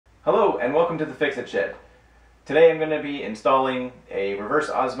Hello and welcome to the Fixit Shed. Today I'm going to be installing a reverse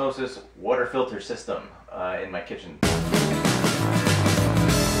osmosis water filter system in my kitchen.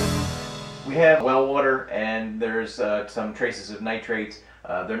 We have well water and there's some traces of nitrates.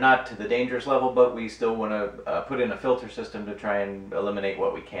 They're not to the dangerous level, but we still want to put in a filter system to try and eliminate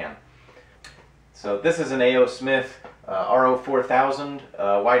what we can. So this is an A.O.-Smith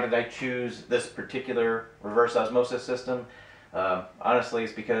RO-4000. Why did I choose this particular reverse osmosis system? Honestly,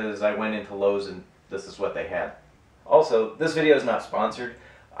 it's because I went into Lowe's and this is what they had. Also, this video is not sponsored.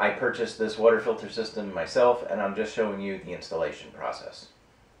 I purchased this water filter system myself and I'm just showing you the installation process.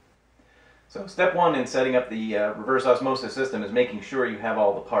 So step one in setting up the reverse osmosis system is making sure you have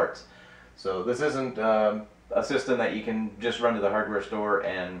all the parts. So this isn't a system that you can just run to the hardware store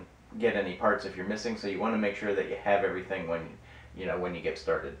and get any parts if you're missing, so you want to make sure that you have everything when you get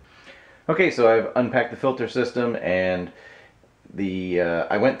started. Okay, so I've unpacked the filter system and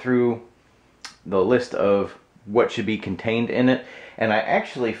I went through the list of what should be contained in it, and I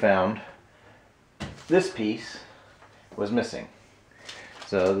actually found this piece was missing.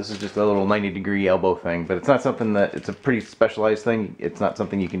 So this is just a little 90-degree elbow thing, but it's not something that, it's a pretty specialized thing. It's not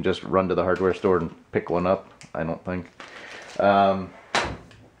something you can just run to the hardware store and pick one up, I don't think.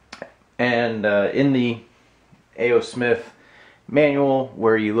 In the A.O.-Smith manual,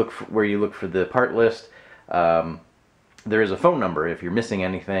 where you look for the part list, there is a phone number. If you're missing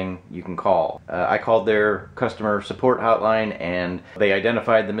anything, you can call. I called their customer support hotline and they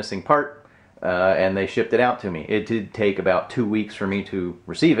identified the missing part and they shipped it out to me. It did take about 2 weeks for me to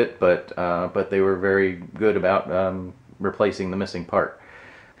receive it, but they were very good about replacing the missing part.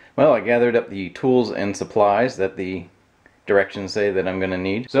 Well, I gathered up the tools and supplies that the directions say that I'm going to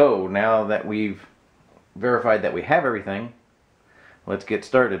need. So now that we've verified that we have everything, let's get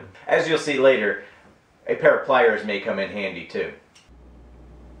started. As you'll see later, a pair of pliers may come in handy too.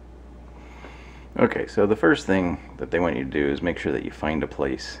 Okay, so the first thing that they want you to do is make sure that you find a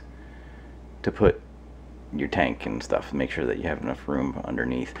place to put your tank and stuff. Make sure that you have enough room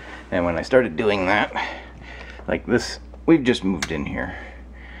underneath. And when I started doing that, like this, we've just moved in here.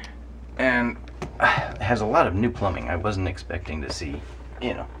 And it has a lot of new plumbing. I wasn't expecting to see,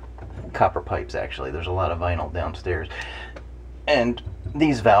 copper pipes actually. There's a lot of vinyl downstairs. And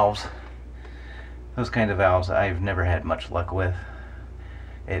these valves, those kind of valves, I've never had much luck with.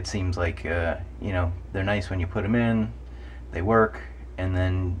 It seems like, they're nice when you put them in, they work, and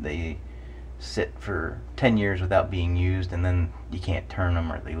then they sit for 10 years without being used, and then you can't turn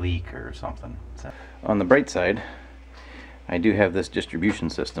them or they leak or something. So, on the bright side, I do have this distribution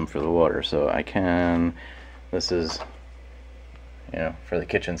system for the water, so I can, this is, for the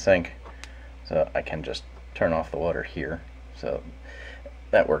kitchen sink, so I can just turn off the water here, so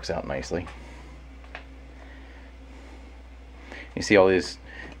that works out nicely. You see all these,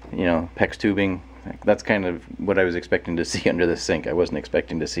 PEX tubing. That's kind of what I was expecting to see under the sink. I wasn't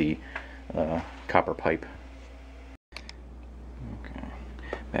expecting to see copper pipe. Okay,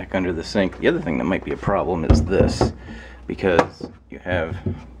 back under the sink. The other thing that might be a problem is this, because you have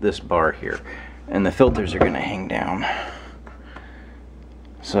this bar here, and the filters are going to hang down.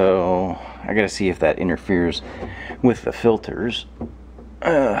 So I got to see if that interferes with the filters.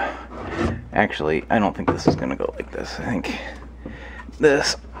 Actually, I don't think this is going to go like this. I think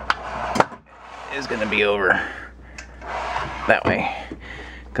this is going to be over that way,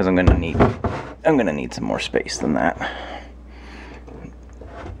 because I'm going to need some more space than that.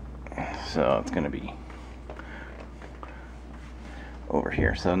 So it's going to be over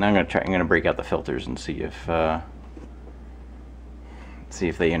here. So now I'm going to break out the filters and see if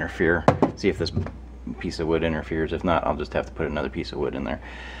they interfere. See if this piece of wood interferes. If not, I'll just have to put another piece of wood in there.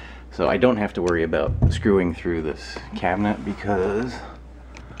 So I don't have to worry about screwing through this cabinet, because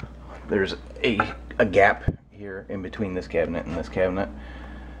there's a gap here in between this cabinet and this cabinet.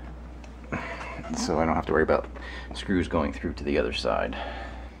 So I don't have to worry about screws going through to the other side.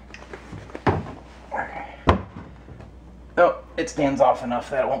 Oh, it stands off enough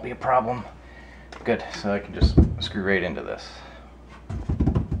that it won't be a problem. Good, so I can just screw right into this.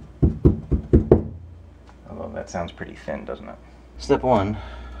 Although that sounds pretty thin, doesn't it? Step one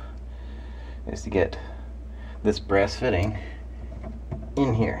is to get this brass fitting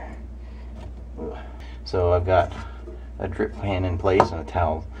in here. So I've got a drip pan in place and a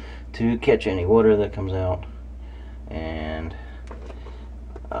towel to catch any water that comes out, and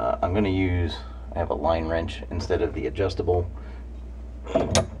I'm going to use, I have a line wrench instead of the adjustable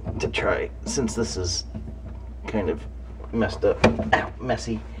to try, since this is kind of messed up,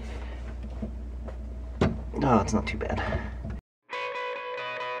 messy. Oh, it's not too bad.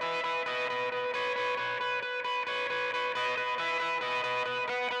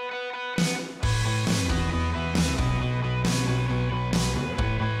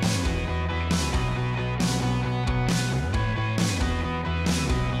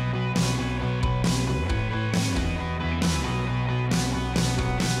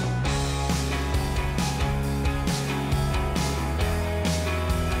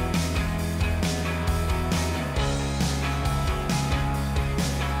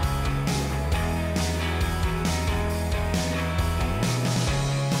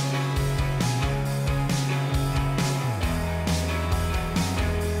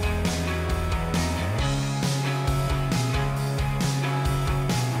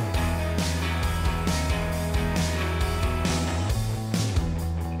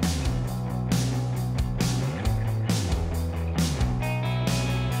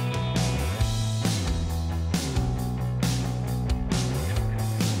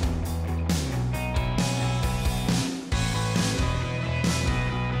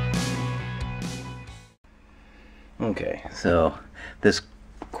 Okay, so this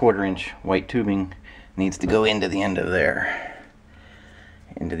 1/4-inch white tubing needs to go into the end of there,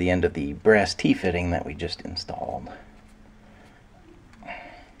 into the end of the brass T-fitting that we just installed.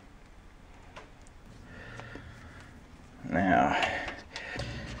 Now,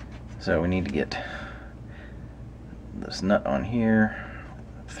 so we need to get this nut on here,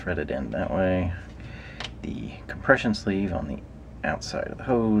 threaded in that way, the compression sleeve on the outside of the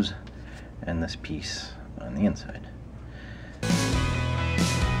hose, and this piece on the inside.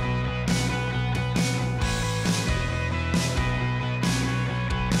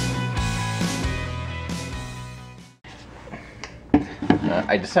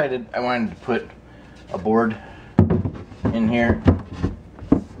 I decided I wanted to put a board in here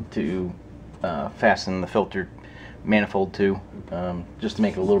to fasten the filter manifold to, just to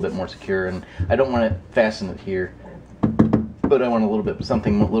make it a little bit more secure. And I don't want to fasten it here, but I want a little bit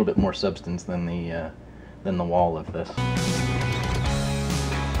something a little bit more substance than the wall of this.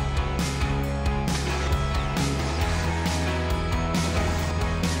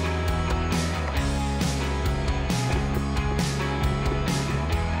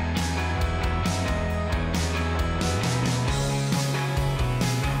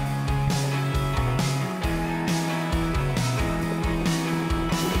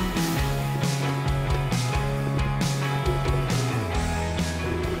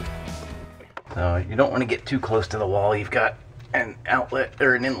 So you don't want to get too close to the wall. You've got an outlet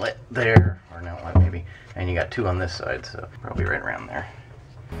or an inlet there, or an outlet maybe, and you got two on this side, so probably right around there.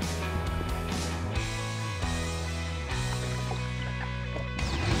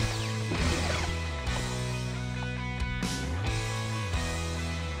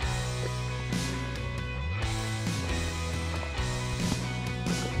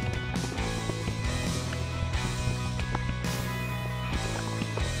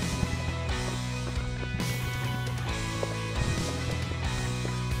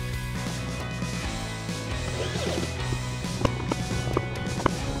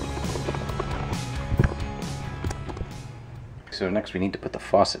 So next we need to put the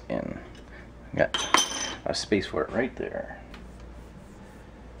faucet in. Got a space for it right there.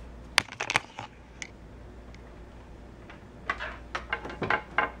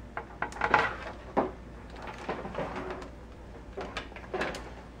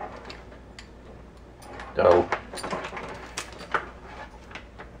 So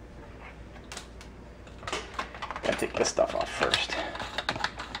gotta take this stuff off first.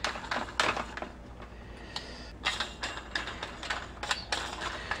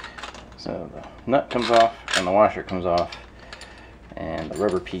 So the nut comes off and the washer comes off, and the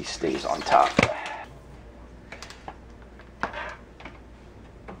rubber piece stays on top.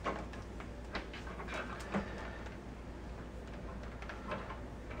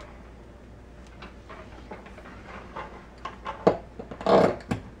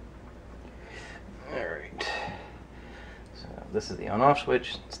 Alright, so this is the on-off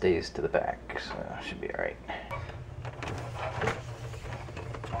switch, it stays to the back, so it should be alright.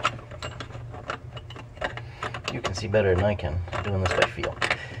 You can see better than I can. I'm doing this by feel.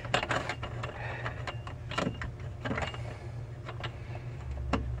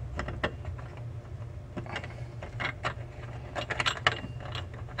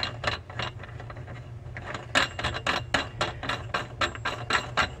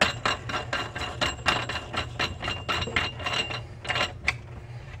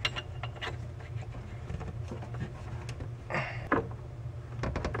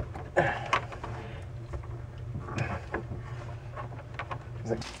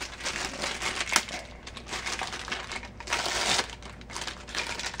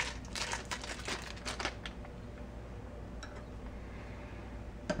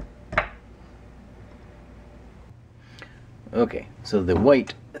 Okay, so the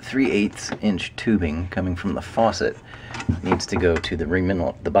white 3/8 inch tubing coming from the faucet needs to go to the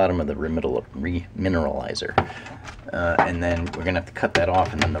bottom of the remineralizer, and then we're gonna have to cut that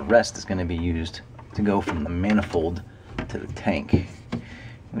off, and then the rest is going to be used to go from the manifold to the tank,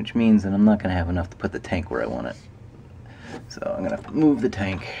 which means that I'm not going to have enough to put the tank where I want it. So I'm going to have to move the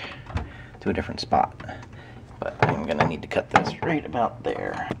tank to a different spot, but I'm going to need to cut this right about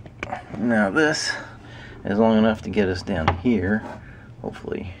there. Now this is long enough to get us down here,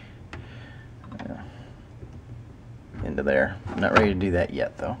 hopefully, into there. I'm not ready to do that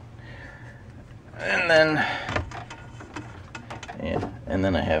yet though. And then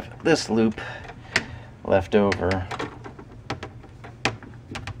I have this loop left over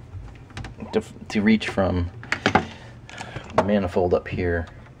to reach from the manifold up here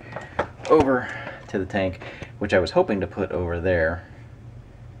over to the tank, which I was hoping to put over there.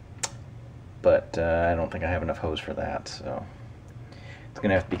 but I don't think I have enough hose for that, so it's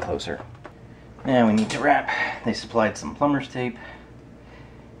gonna have to be closer. Now we need to wrap. They supplied some plumber's tape.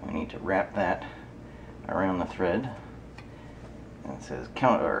 We need to wrap that around the thread. And it says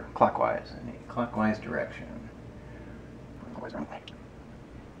clockwise, in a clockwise direction.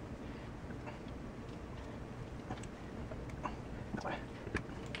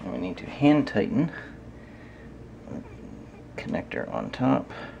 And we need to hand tighten the connector on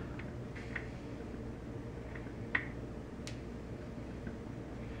top.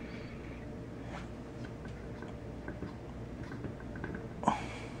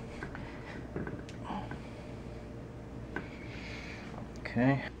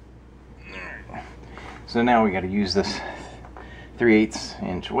 Okay. So now we got to use this 3/8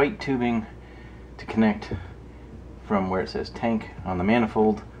 inch white tubing to connect from where it says tank on the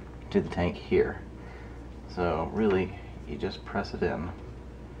manifold to the tank here. So really, you just press it in.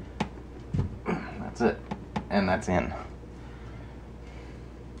 That's it. And that's in.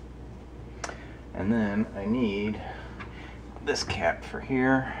 And then I need this cap for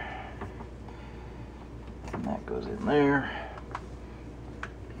here. And that goes in there.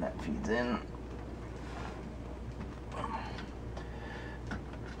 And that feeds in.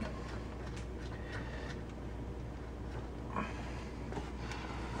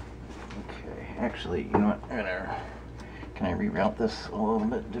 Actually, you know what? Can I reroute this a little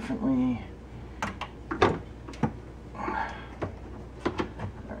bit differently? There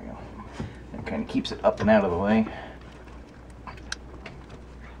we go. That kind of keeps it up and out of the way.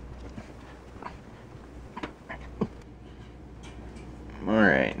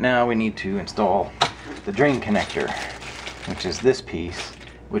 Alright, now we need to install the drain connector, which is this piece,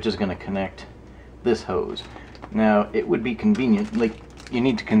 which is going to connect this hose. Now, it would be convenient, like, you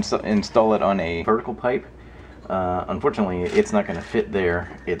need to install it on a vertical pipe. Unfortunately, it's not going to fit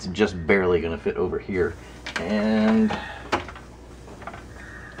there. It's just barely going to fit over here. And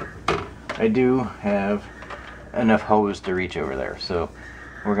I do have enough hose to reach over there. So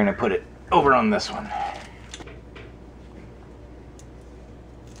we're going to put it over on this one.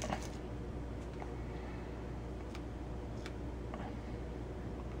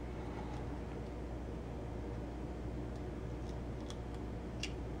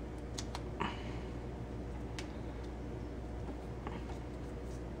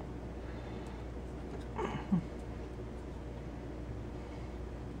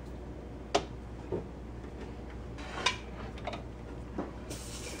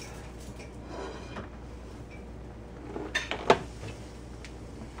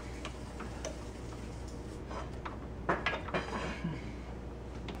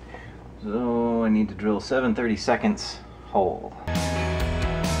 So I need to drill 7/32 hole.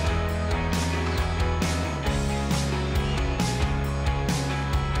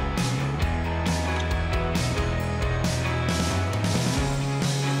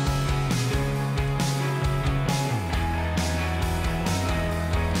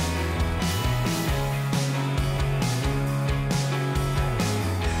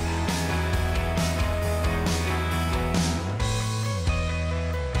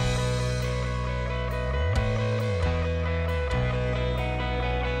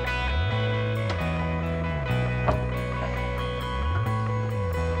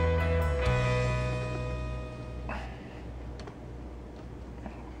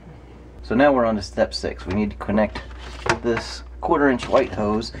 So now we're on to step 6. We need to connect this 1/4 inch white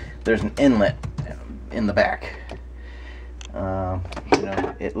hose. There's an inlet in the back. You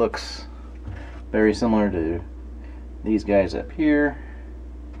know, it looks very similar to these guys up here.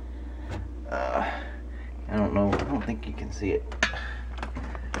 I don't know. I don't think you can see it.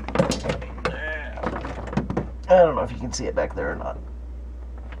 I don't know if you can see it back there or not.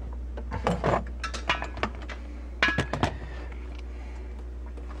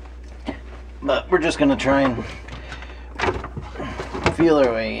 But we're just gonna try and feel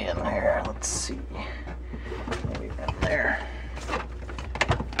our way in there. Let's see. Maybe right there.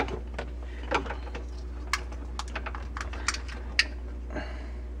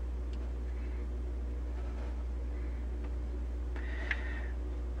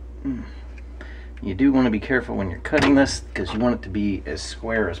 You do want to be careful when you're cutting this because you want it to be as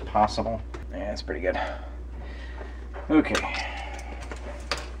square as possible. Yeah, that's pretty good. Okay.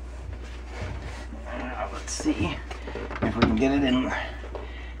 Let's see if we can get it in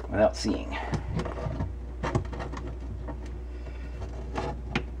without seeing.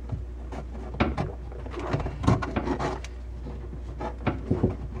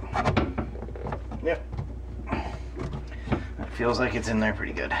 Yep. That feels like it's in there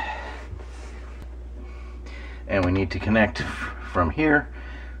pretty good. And we need to connect from here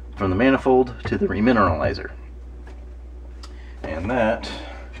from the manifold to the remineralizer. And that,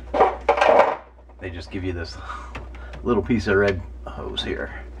 they just give you this little piece of red hose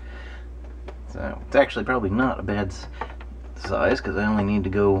here. So it's actually probably not a bad size, because I only need to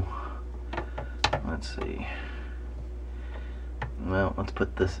go, let's see, well, let's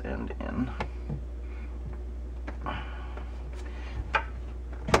put this end in.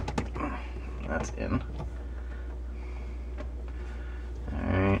 That's in.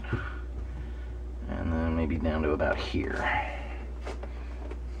 Alright. And then maybe down to about here.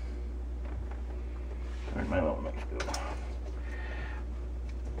 Where'd my little knife go?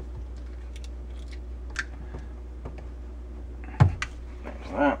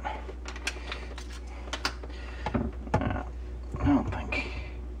 There's that. I don't think.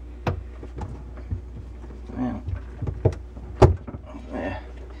 Well, yeah,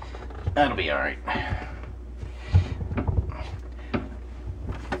 that'll be alright.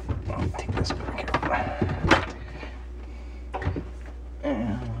 I'll take this back out.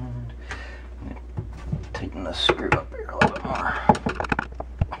 And tighten the screw up here a little bit more.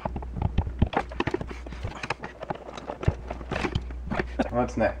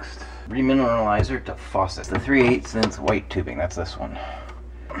 What's next? Remineralizer to Faucet. The 3/8" white tubing, that's this one.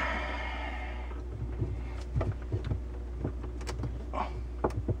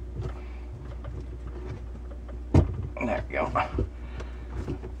 There we go.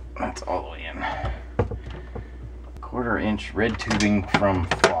 That's all the way in. 1/4 inch red tubing from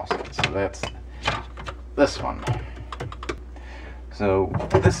Faucet. So that's this one. So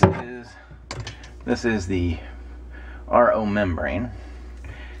this is the RO membrane.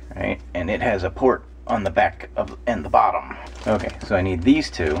 Right, and it has a port on the back of and the bottom. Okay, so I need these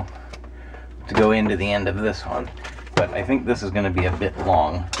two to go into the end of this one, but I think this is going to be a bit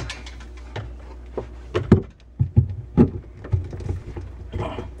long.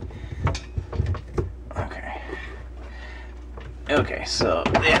 Okay, so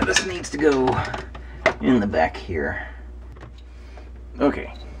yeah, this needs to go in the back here.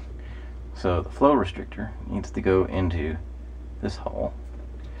 Okay, so the flow restrictor needs to go into this hole.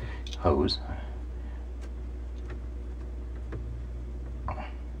 Hose.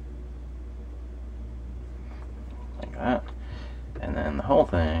 Like that. And then the whole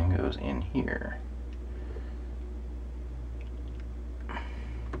thing goes in here.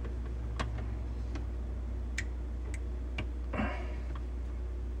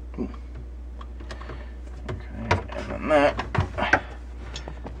 Okay, and then that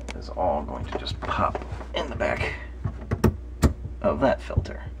is all going to just pop in the back of that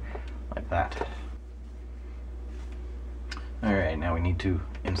filter. Like that. Alright, now we need to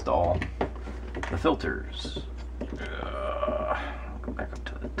install the filters. I'll go back up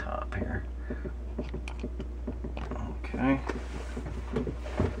to the top here. Okay.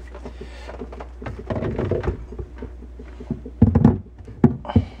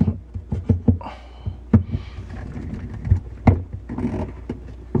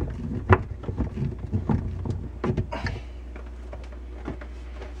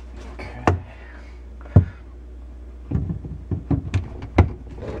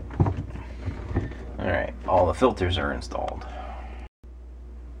 All the filters are installed.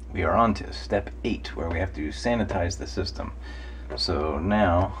 We are on to step 8, where we have to sanitize the system. So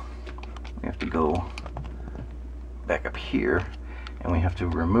now we have to go back up here and we have to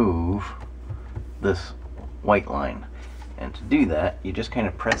remove this white line. And to do that, you just kind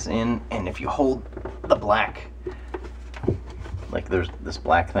of press in, and if you hold the black, like there's this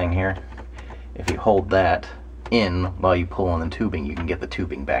black thing here, if you hold that in while you pull on the tubing, you can get the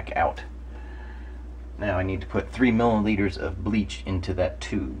tubing back out. Now I need to put 3 milliliters of bleach into that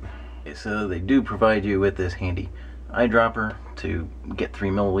tube. So they do provide you with this handy eyedropper to get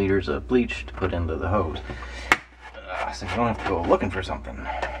 3 milliliters of bleach to put into the hose. So you don't have to go looking for something.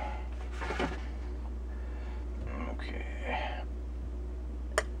 Okay.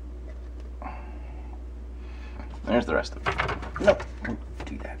 There's the rest of it. Nope, don't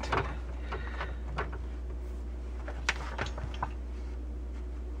do that.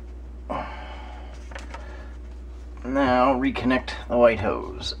 Now reconnect the white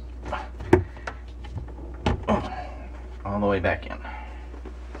hose all the way back in.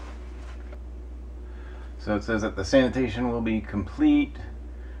 So it says that the sanitation will be complete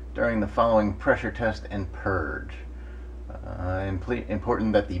during the following pressure test and purge.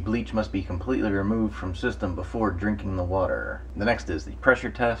 Important that the bleach must be completely removed from system before drinking the water. The next is the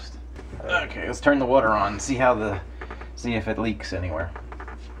pressure test. Okay, let's turn the water on, see if it leaks anywhere.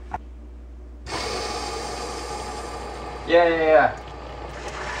 Yeah.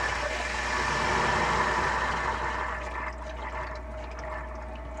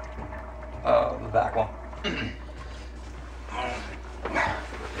 The back one.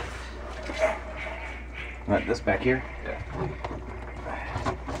 What, this back here? Yeah.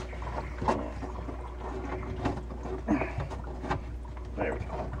 There we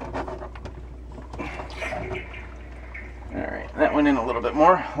go. Alright, that went in a little bit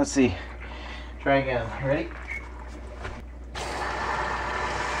more. Let's see. Try again. Ready?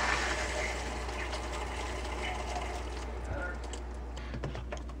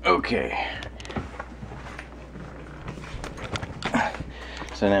 Okay.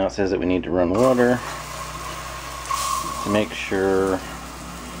 So now it says that we need to run water to make sure,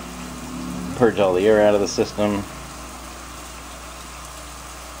 purge all the air out of the system.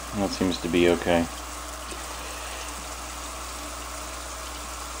 That seems to be okay.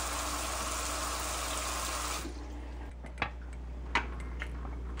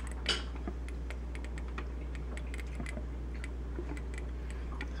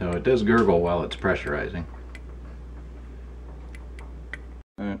 So it does gurgle while it's pressurizing.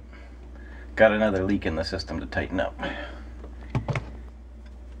 Got another leak in the system to tighten up.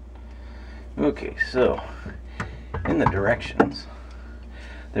 Okay, so in the directions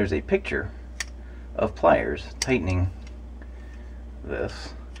there's a picture of pliers tightening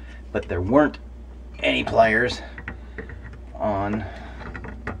this, but there weren't any pliers on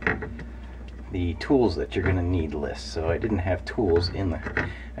the tools that you're going to need list. So I didn't have tools in the,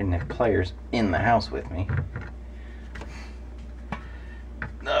 I didn't have pliers in the house with me.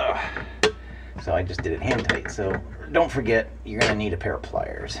 So I just did it hand tight. So don't forget, you're going to need a pair of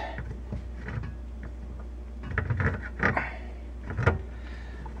pliers.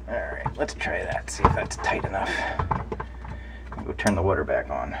 Alright, let's try that, see if that's tight enough. I'll go turn the water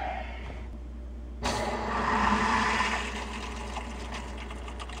back on.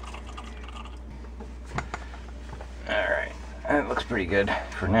 Alright, that looks pretty good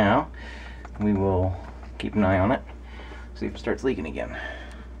for now. We will keep an eye on it, see if it starts leaking again.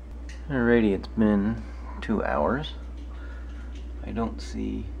 Alrighty, it's been 2 hours. I don't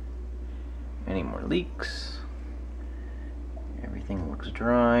see any more leaks. Everything looks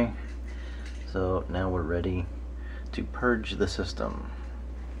dry. So now we're ready to purge the system.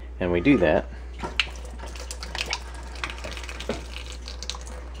 And we do that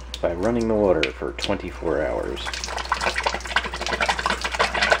by running the water for 24 hours.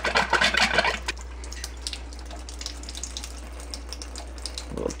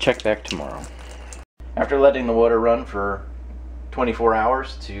 We'll check back tomorrow. After letting the water run for 24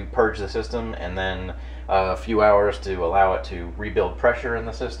 hours to purge the system, and then a few hours to allow it to rebuild pressure in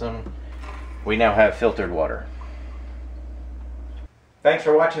the system, we now have filtered water. Thanks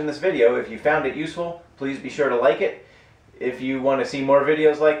for watching this video. If you found it useful, please be sure to like it. If you want to see more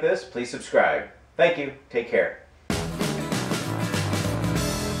videos like this, please subscribe. Thank you. Take care.